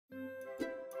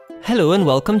Hello and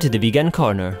welcome to the Vegan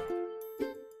Corner.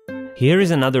 Here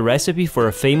is another recipe for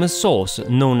a famous sauce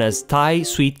known as Thai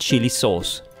sweet chili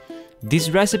sauce. This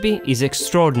recipe is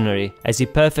extraordinary as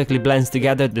it perfectly blends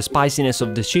together the spiciness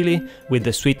of the chili with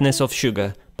the sweetness of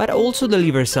sugar, but also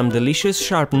delivers some delicious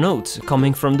sharp notes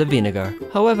coming from the vinegar.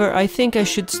 However, I think I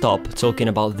should stop talking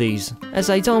about these,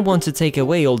 as I don't want to take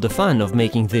away all the fun of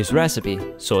making this recipe.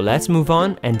 So let's move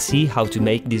on and see how to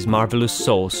make this marvelous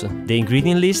sauce. The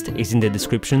ingredient list is in the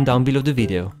description down below the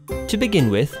video. To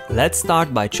begin with, let's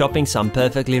start by chopping some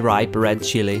perfectly ripe red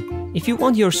chili. If you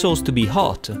want your sauce to be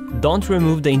hot, don't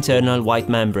remove the internal white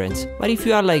membranes, but if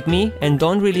you are like me and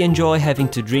don't really enjoy having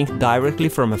to drink directly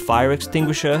from a fire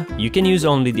extinguisher, you can use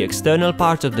only the external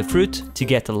part of the fruit to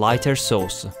get a lighter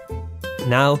sauce.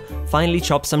 Now, finely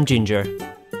chop some ginger.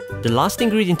 The last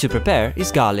ingredient to prepare is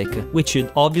garlic, which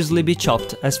should obviously be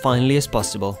chopped as finely as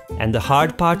possible. And the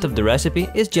hard part of the recipe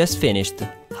is just finished.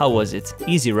 How was it?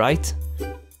 Easy, right?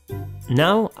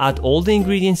 Now add all the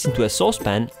ingredients into a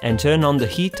saucepan and turn on the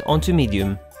heat onto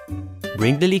medium.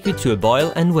 Bring the liquid to a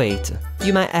boil and wait.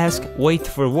 You might ask, wait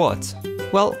for what?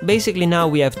 Well, basically now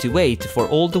we have to wait for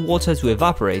all the water to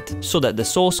evaporate so that the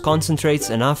sauce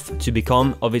concentrates enough to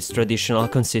become of its traditional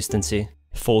consistency.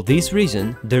 For this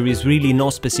reason, there is really no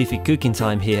specific cooking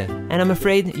time here, and I'm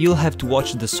afraid you'll have to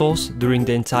watch the sauce during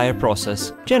the entire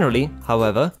process. Generally,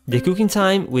 however, the cooking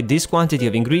time with this quantity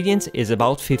of ingredients is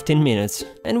about 15 minutes,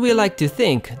 and we like to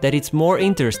think that it's more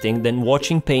interesting than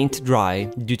watching paint dry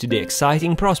due to the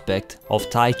exciting prospect of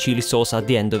Thai chili sauce at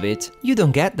the end of it. You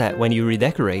don't get that when you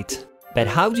redecorate. But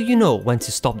how do you know when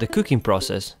to stop the cooking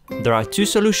process? There are two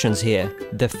solutions here.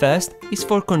 The first is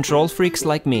for control freaks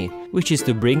like me, which is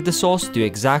to bring the sauce to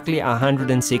exactly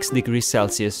 106 degrees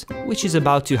Celsius, which is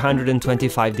about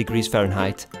 225 degrees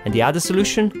Fahrenheit. And the other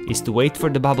solution is to wait for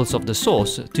the bubbles of the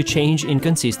sauce to change in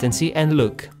consistency and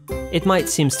look. It might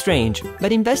seem strange,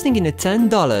 but investing in a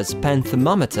 $10 pan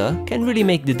thermometer can really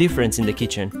make the difference in the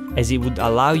kitchen, as it would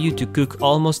allow you to cook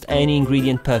almost any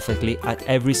ingredient perfectly at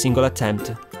every single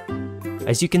attempt.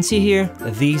 As you can see here,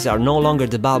 these are no longer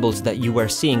the bubbles that you were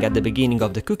seeing at the beginning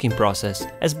of the cooking process,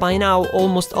 as by now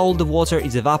almost all the water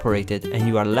is evaporated and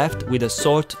you are left with a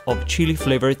sort of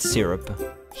chili-flavored syrup.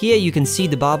 Here you can see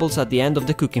the bubbles at the end of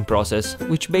the cooking process,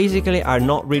 which basically are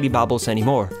not really bubbles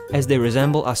anymore, as they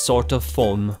resemble a sort of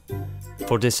foam.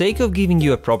 For the sake of giving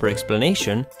you a proper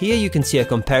explanation, here you can see a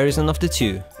comparison of the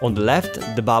two. On the left,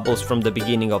 the bubbles from the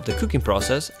beginning of the cooking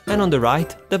process, and on the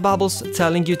right, the bubbles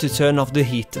telling you to turn off the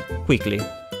heat quickly.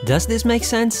 Does this make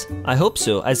sense? I hope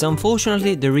so, as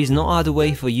unfortunately there is no other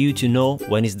way for you to know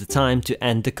when is the time to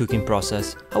end the cooking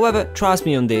process. However, trust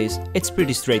me on this, it's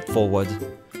pretty straightforward.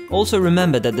 Also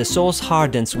remember that the sauce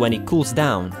hardens when it cools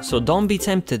down, so don't be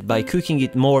tempted by cooking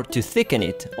it more to thicken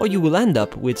it, or you will end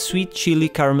up with sweet chili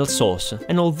caramel sauce.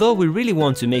 And although we really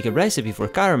want to make a recipe for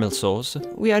caramel sauce,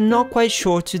 we are not quite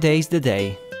sure today's the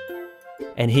day.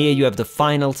 And here you have the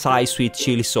final Thai sweet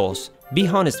chili sauce. Be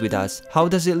honest with us, how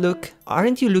does it look?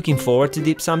 Aren't you looking forward to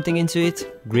dip something into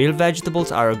it? Grilled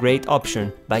vegetables are a great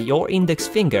option, but your index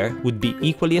finger would be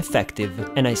equally effective,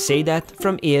 and I say that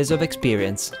from years of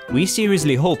experience. We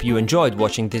seriously hope you enjoyed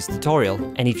watching this tutorial,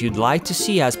 and if you'd like to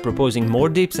see us proposing more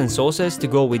dips and sauces to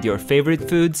go with your favorite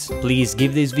foods, please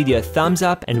give this video a thumbs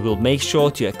up and we'll make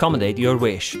sure to accommodate your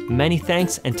wish. Many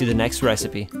thanks and to the next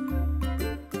recipe.